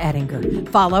Jessica Ettinger.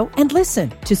 Follow and listen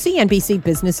to CNBC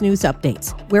Business News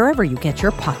Updates wherever you get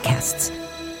your podcasts.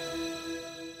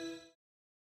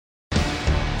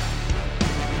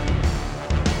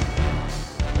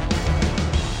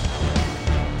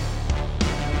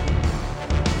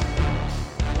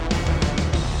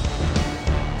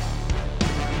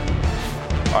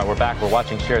 We're back. We're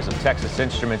watching shares of Texas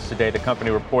Instruments today. The company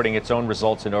reporting its own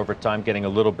results in overtime, getting a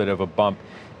little bit of a bump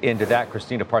into that.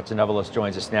 Christina Partsinevelos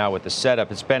joins us now with the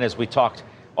setup. It's been, as we talked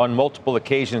on multiple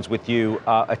occasions with you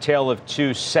a tale of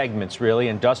two segments, really,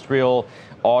 industrial,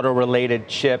 auto-related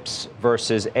chips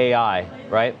versus AI,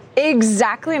 right?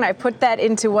 Exactly, and I put that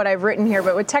into what I've written here.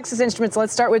 But with Texas Instruments,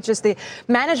 let's start with just the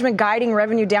management guiding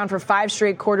revenue down for 5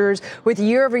 straight quarters with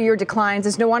year-over-year declines.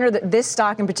 It's no wonder that this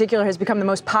stock in particular has become the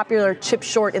most popular chip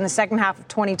short in the second half of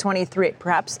 2023.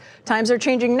 Perhaps times are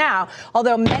changing now,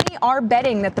 although many are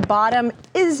betting that the bottom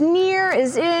is near,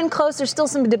 is in, close. There's still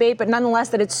some debate, but nonetheless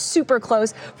that it's super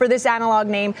close for this analog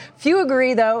name. Few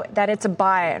agree, though, that it's a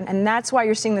buy, and that's why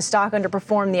you're seeing the stock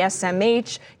underperform the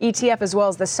SMH ETF as well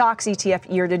as the SOX ETF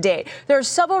year to date. There are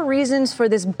several reasons for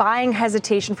this buying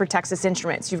hesitation for Texas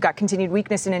Instruments. You've got continued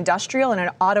weakness in industrial and in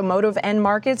automotive end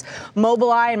markets,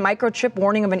 Mobileye and Microchip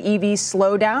warning of an EV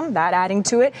slowdown, that adding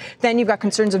to it. Then you've got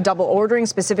concerns of double ordering,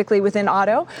 specifically within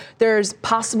auto. There's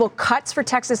possible cuts for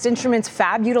Texas Instruments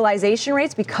fab utilization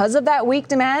rates because of that weak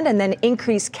demand, and then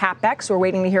increased CapEx. We're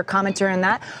waiting to hear commentary on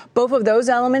that. Both of those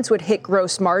elements would hit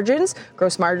gross margins.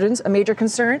 Gross margins, a major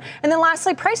concern. And then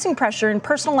lastly, pricing pressure in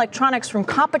personal electronics from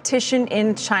competition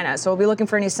in China. So we'll be looking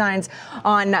for any signs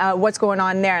on what's going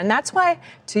on there. And that's why,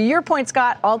 to your point,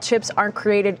 Scott, all chips aren't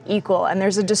created equal. And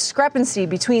there's a discrepancy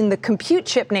between the compute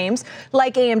chip names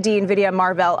like AMD, NVIDIA,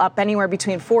 Marvell up anywhere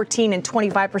between 14 and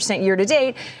 25% year to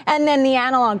date. And then the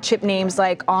analog chip names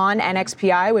like ON and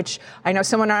XPI, which I know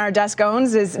someone on our desk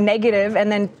owns, is negative.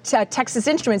 And then Texas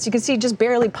Instruments, you can see just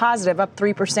barely positive, up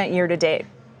 3% year to date.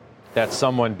 That's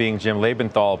someone being Jim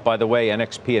Lebenthal. By the way,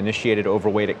 NXP initiated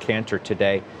overweight at Cantor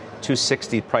today.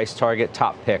 260 price target,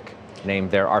 top pick name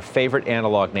there. Our favorite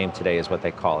analog name today is what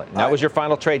they call it. And that was your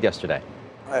final trade yesterday.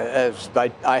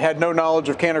 I had no knowledge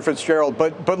of Cantor Fitzgerald,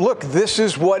 but look, this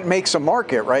is what makes a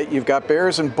market, right? You've got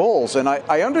bears and bulls, and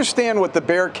I understand what the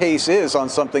bear case is on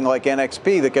something like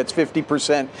NXP that gets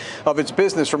 50% of its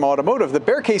business from automotive. The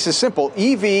bear case is simple.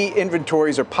 EV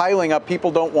inventories are piling up.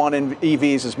 People don't want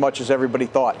EVs as much as everybody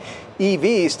thought.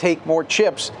 EVs take more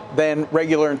chips than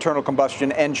regular internal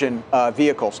combustion engine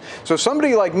vehicles. So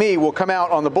somebody like me will come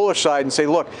out on the bullish side and say,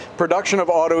 look, production of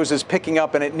autos is picking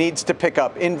up and it needs to pick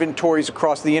up. Inventories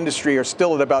across the industry are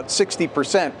still at about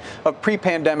 60% of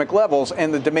pre-pandemic levels,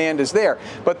 and the demand is there.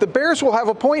 But the bears will have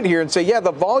a point here and say, yeah,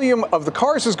 the volume of the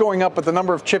cars is going up, but the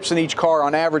number of chips in each car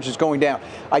on average is going down.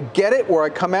 I get it. Where I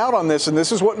come out on this, and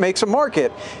this is what makes a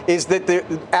market, is that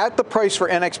at the price for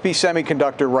NXP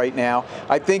Semiconductor right now,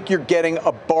 I think you're getting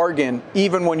a bargain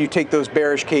even when you take those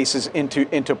bearish cases into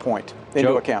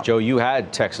account. Joe, you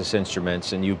had Texas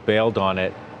Instruments and you bailed on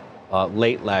it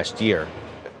late last year.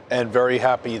 And very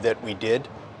happy that we did.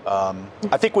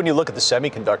 I think when you look at the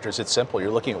semiconductors, it's simple.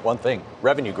 You're looking at one thing,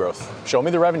 revenue growth. Show me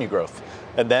the revenue growth.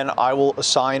 And then I will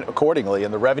assign accordingly.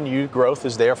 And the revenue growth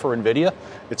is there for NVIDIA.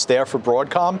 It's there for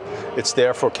Broadcom. It's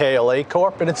there for KLA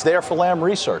Corp. And it's there for Lam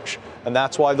Research. And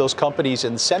that's why those companies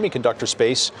in the semiconductor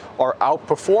space are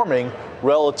outperforming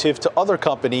relative to other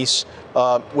companies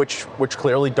which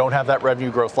clearly don't have that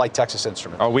revenue growth like Texas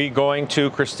Instruments. Are we going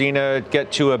to, Christina,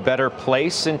 get to a better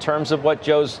place in terms of what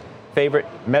Joe's favorite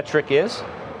metric is?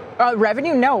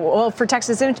 Revenue? No. Well, for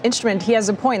Texas Instrument, he has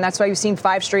a point. That's why you've seen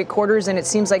 5 straight quarters, and it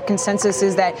seems like consensus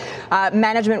is that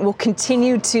management will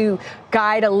continue to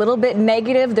guide a little bit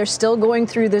negative. They're still going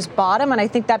through this bottom, and I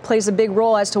think that plays a big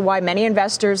role as to why many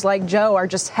investors like Joe are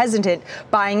just hesitant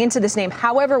buying into this name.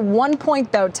 However, one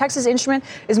point, though, Texas Instrument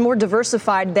is more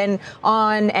diversified than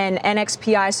ON and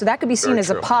NXPI, so that could be seen as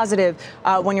a positive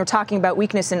when you're talking about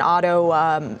weakness in auto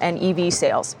and EV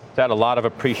sales. It's had a lot of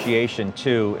appreciation,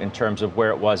 too, in terms of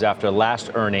where it was after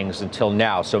last earnings until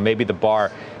now. So maybe the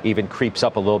bar even creeps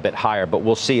up a little bit higher, but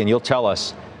we'll see, and you'll tell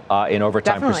us in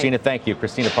overtime. Definitely. Christina, thank you.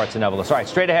 Christina Partsenevelos. All right,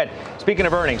 straight ahead. Speaking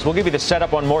of earnings, we'll give you the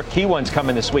setup on more key ones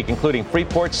coming this week, including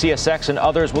Freeport, CSX, and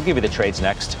others. We'll give you the trades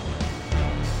next.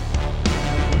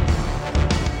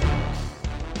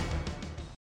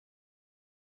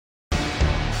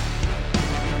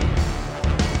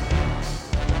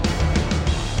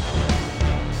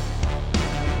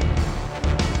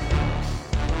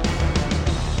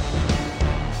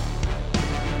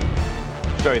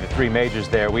 Show you the three majors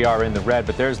there. We are in the red,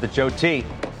 but there's the Joe T.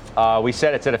 We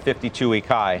said it's at a 52-week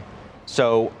high.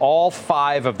 So all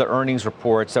 5 of the earnings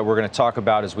reports that we're going to talk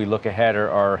about as we look ahead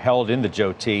are held in the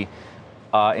Joe T.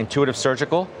 Intuitive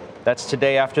Surgical, that's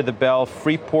today after the bell.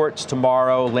 Freeport's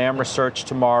tomorrow. Lam Research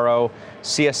tomorrow.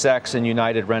 CSX and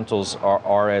United Rentals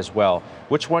are as well.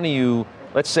 Which one are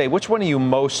you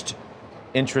most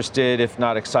interested, if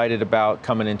not excited about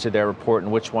coming into their report, and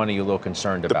which one are you a little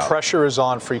concerned about? The pressure is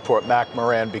on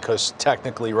Freeport-McMoRan because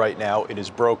technically right now it is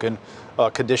broken.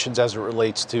 Conditions as it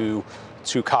relates to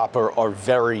copper are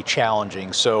very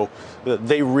challenging. So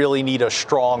they really need a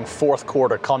strong fourth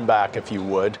quarter comeback, if you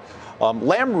would.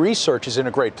 Lam Research is in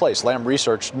a great place. Lam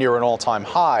Research near an all-time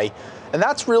high. And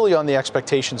that's really on the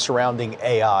expectation surrounding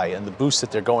AI and the boost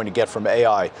that they're going to get from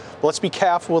AI. But let's be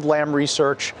careful with Lam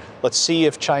Research. Let's see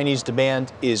if Chinese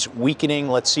demand is weakening.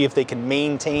 Let's see if they can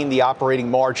maintain the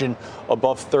operating margin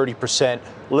above 30%.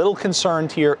 Little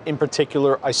concerned here in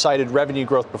particular. I cited revenue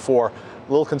growth before.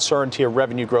 A little concerned here,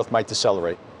 revenue growth might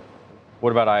decelerate.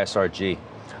 What about ISRG?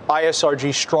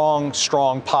 ISRG,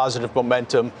 strong, positive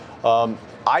momentum.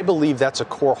 I believe that's a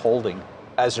core holding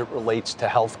as it relates to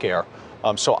healthcare.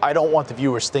 So I don't want the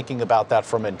viewers thinking about that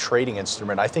from a trading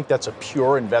instrument. I think that's a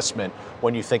pure investment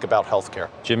when you think about healthcare.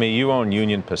 Jimmy, you own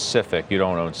Union Pacific. You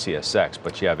don't own CSX,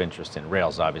 but you have interest in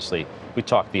rails, obviously. We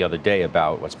talked the other day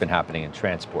about what's been happening in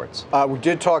transports. We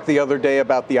did talk the other day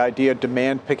about the idea of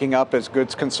demand picking up as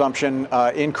goods consumption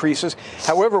increases.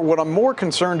 However, what I'm more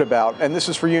concerned about, and this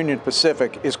is for Union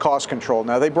Pacific, is cost control.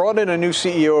 Now, they brought in a new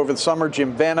CEO over the summer,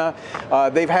 Jim Vena.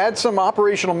 They've had some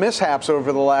operational mishaps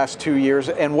over the last 2 years,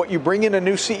 and what you bring in a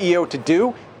new CEO to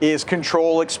do is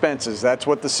control expenses. That's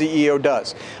what the CEO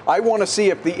does. I want to see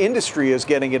if the industry is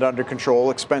getting it under control,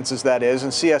 expenses that is,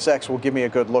 and CSX will give me a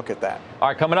good look at that. All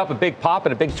right, coming up, a big pop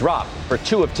and a big drop for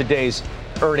two of today's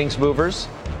earnings movers.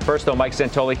 First, though, Mike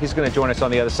Santoli, he's going to join us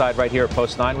on the other side right here at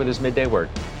Post 9 with his midday word.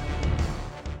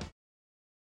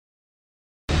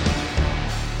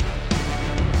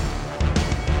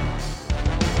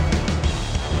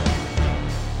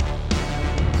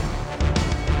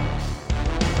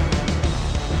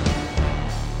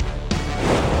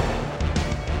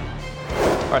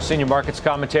 Our senior markets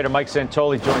commentator, Mike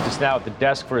Santoli, joins us now at the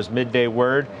desk for his midday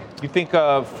word. You think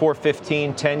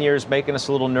 415, 10 years making us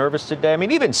a little nervous today? I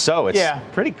mean, even so, it's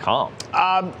pretty calm.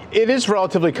 It is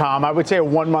relatively calm. I would say a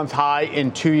 1 month high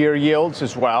in 2-year yields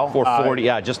as well.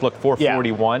 440, just look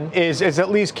 441. Is at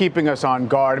least keeping us on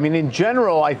guard. I mean, in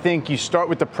general, I think you start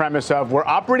with the premise of we're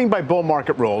operating by bull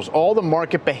market rules. All the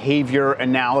market behavior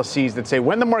analyses that say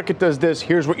when the market does this,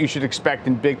 here's what you should expect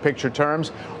in big picture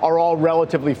terms are all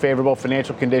relatively favorable.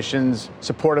 Financial conditions,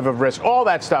 supportive of risk, all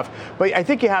that stuff. But I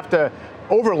think you have to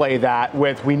overlay that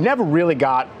with we never really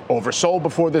got oversold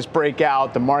before this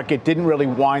breakout. The market didn't really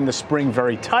wind the spring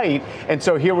very tight. And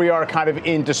so here we are kind of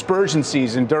in dispersion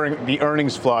season during the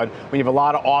earnings flood. We have a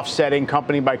lot of offsetting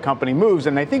company by company moves.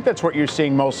 And I think that's what you're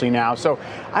seeing mostly now. So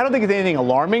I don't think there's anything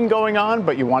alarming going on,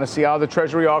 but you want to see how the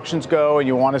Treasury auctions go and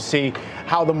you want to see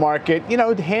how the market,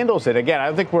 handles it. Again, I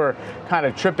don't think we're kind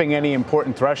of tripping any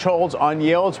important thresholds on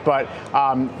yields, but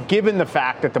given the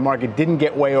fact that the market didn't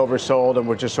get way oversold and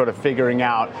we're just sort of figuring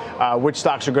out which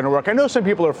stocks are going to work. I know some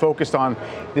people are focused on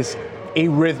this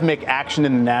arrhythmic action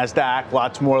in the NASDAQ,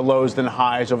 lots more lows than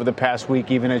highs over the past week,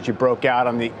 even as you broke out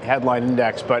on the headline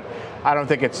index. But I don't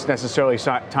think it's necessarily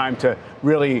time to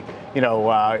really,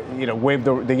 wave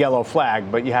the yellow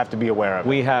flag, but you have to be aware of it.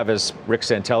 We have, as Rick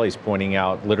Santelli's pointing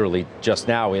out, literally just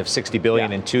now, we have $60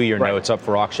 billion in 2-year notes up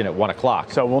for auction at 1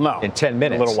 o'clock. So we'll know. In 10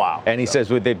 minutes. A little while. And he says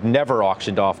they've never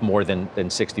auctioned off more than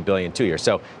 $60 billion 2 years.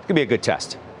 So it's going to be a good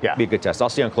test. Yeah. Be a good test. I'll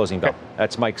see you on closing bell.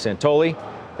 That's Mike Santoli.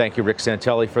 Thank you, Rick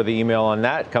Santelli, for the email on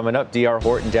that. Coming up, DR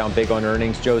Horton down big on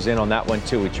earnings. Joe's in on that one,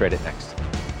 too. We trade it next.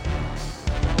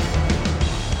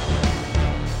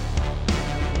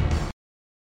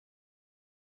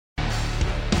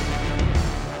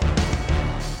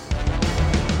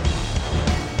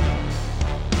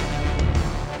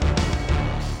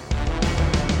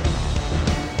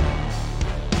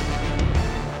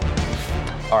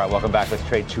 All right, welcome back. Let's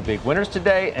trade two big winners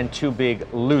today and two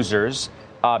big losers.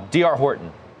 DR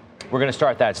Horton, we're going to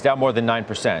start that. It's down more than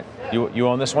 9%. You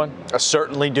own this one? I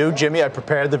certainly do, Jimmy. I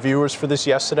prepared the viewers for this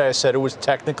yesterday. I said it was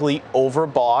technically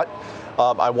overbought.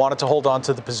 I wanted to hold on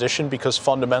to the position because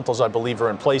fundamentals, I believe, are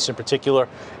in place, in particular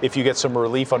if you get some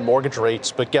relief on mortgage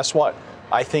rates. But guess what?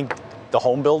 I think the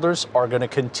home builders are going to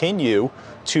continue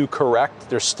to correct.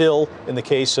 They're still, in the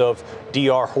case of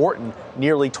DR Horton,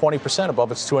 nearly 20%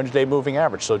 above its 200-day moving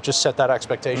average. So just set that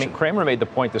expectation. I mean, Kramer made the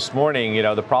point this morning,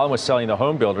 the problem with selling the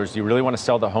home builders, do you really want to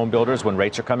sell the home builders when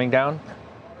rates are coming down?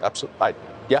 Absolutely.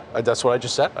 That's what I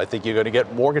just said. I think you're going to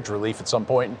get mortgage relief at some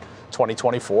point in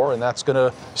 2024, and that's going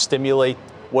to stimulate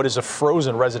what is a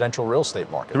frozen residential real estate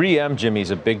market. 3M, Jimmy,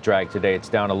 is a big drag today. It's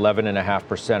down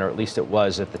 11.5%, or at least it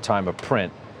was at the time of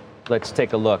print. Let's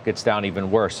take a look. It's down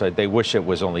even worse. They wish it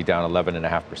was only down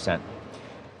 11.5%.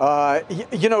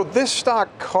 This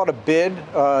stock caught a bid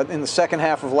in the second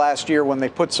half of last year when they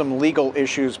put some legal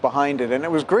issues behind it. And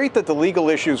it was great that the legal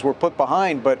issues were put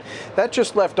behind, but that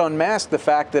just left unmasked the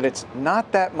fact that it's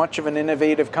not that much of an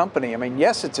innovative company. I mean,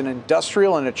 yes, it's an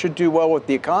industrial and it should do well with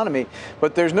the economy,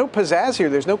 but there's no pizzazz here.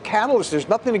 There's no catalyst. There's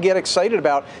nothing to get excited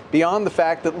about beyond the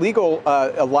fact that legal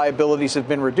liabilities have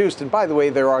been reduced. And by the way,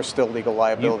 there are still legal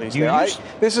liabilities there.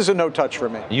 This is a no touch for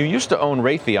me. You used to own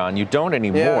Raytheon. You don't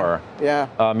anymore. Yeah.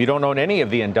 You don't own any of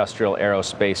the industrial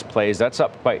aerospace plays. That's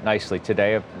up quite nicely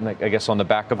today, I guess, on the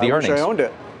back of the earnings.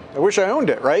 I wish I owned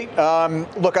it, right?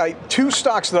 Look, two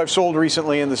stocks that I've sold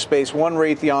recently in the space, one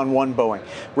Raytheon, one Boeing.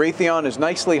 Raytheon is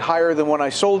nicely higher than when I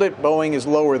sold it. Boeing is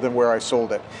lower than where I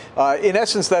sold it. In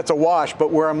essence, that's a wash,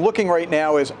 but where I'm looking right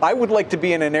now is I would like to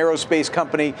be in an aerospace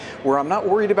company where I'm not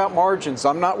worried about margins.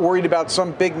 I'm not worried about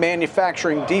some big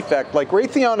manufacturing defect like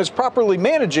Raytheon is properly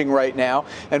managing right now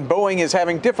and Boeing is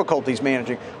having difficulties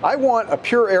managing. I want a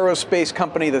pure aerospace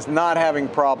company that's not having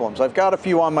problems. I've got a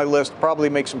few on my list, probably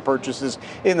make some purchases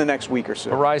in the next week or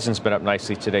so. Horizon's been up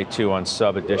nicely today, too, on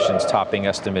sub additions, topping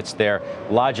estimates there.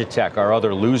 Logitech, our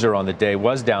other loser on the day,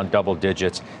 was down double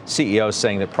digits. CEO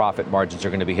saying that profit margins are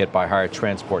going to be hit by higher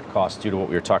transport costs due to what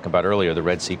we were talking about earlier, the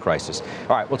Red Sea crisis.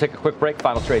 All right, we'll take a quick break.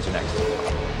 Final trades are next.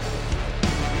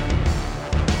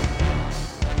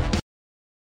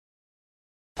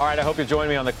 All right, I hope you'll join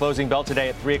me on the closing bell today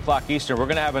at 3 o'clock Eastern. We're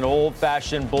going to have an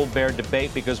old-fashioned bull-bear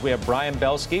debate because we have Brian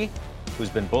Belsky, who's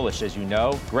been bullish, as you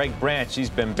know. Greg Branch, he's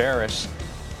been bearish.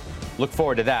 Look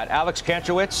forward to that. Alex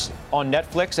Kantrowitz on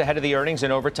Netflix ahead of the earnings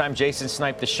in overtime. Jason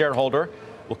Snipe, the shareholder.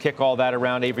 We'll kick all that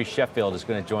around. Avery Sheffield is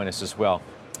going to join us as well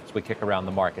as we kick around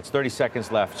the markets. 30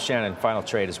 seconds left. Shannon, final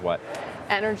trade is what?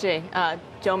 Energy.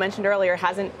 Joe mentioned earlier,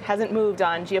 hasn't moved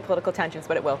on geopolitical tensions,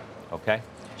 but it will. Okay.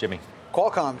 Jimmy.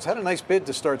 Qualcomm's had a nice bid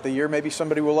to start the year. Maybe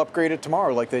somebody will upgrade it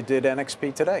tomorrow like they did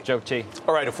NXP today. Joe T.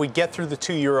 All right, if we get through the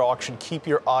 2-year auction, keep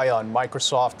your eye on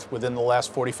Microsoft within the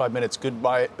last 45 minutes. Good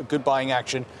buying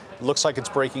action. It looks like it's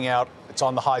breaking out. It's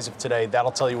on the highs of today.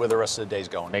 That'll tell you where the rest of the day's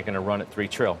going. Making a run at $3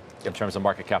 trillion in terms of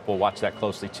market cap. We'll watch that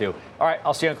closely, too. All right,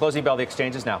 I'll see you on closing bell. The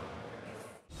exchanges now.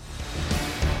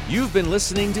 You've been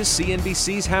listening to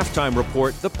CNBC's Halftime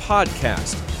Report, the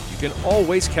podcast. You can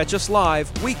always catch us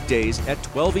live weekdays at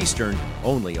 12 Eastern,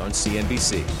 only on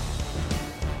CNBC.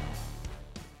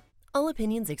 All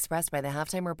opinions expressed by the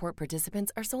Halftime Report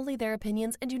participants are solely their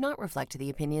opinions and do not reflect the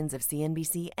opinions of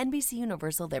CNBC, NBC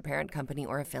Universal, their parent company,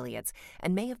 or affiliates,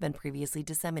 and may have been previously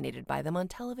disseminated by them on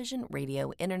television,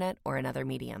 radio, internet, or another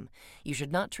medium. You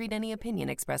should not treat any opinion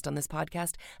expressed on this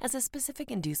podcast as a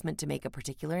specific inducement to make a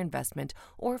particular investment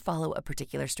or follow a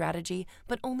particular strategy,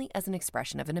 but only as an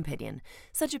expression of an opinion.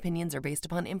 Such opinions are based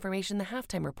upon information the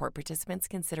Halftime Report participants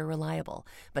consider reliable,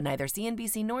 but neither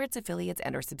CNBC nor its affiliates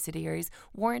and or subsidiaries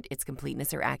warrant its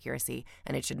completeness or accuracy,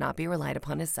 and it should not be relied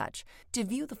upon as such. To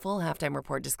view the full Halftime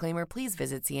Report disclaimer, please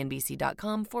visit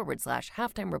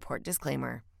cnbc.com/halftime report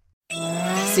disclaimer.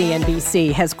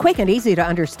 CNBC has quick and easy to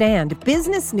understand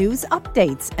business news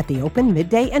updates at the open,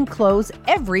 midday, and close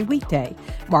every weekday.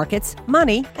 Markets,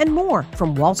 money, and more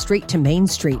from Wall Street to Main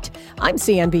Street. I'm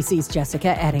CNBC's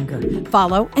Jessica Ettinger.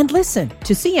 Follow and listen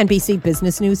to CNBC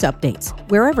Business News Updates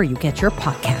wherever you get your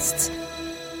podcasts.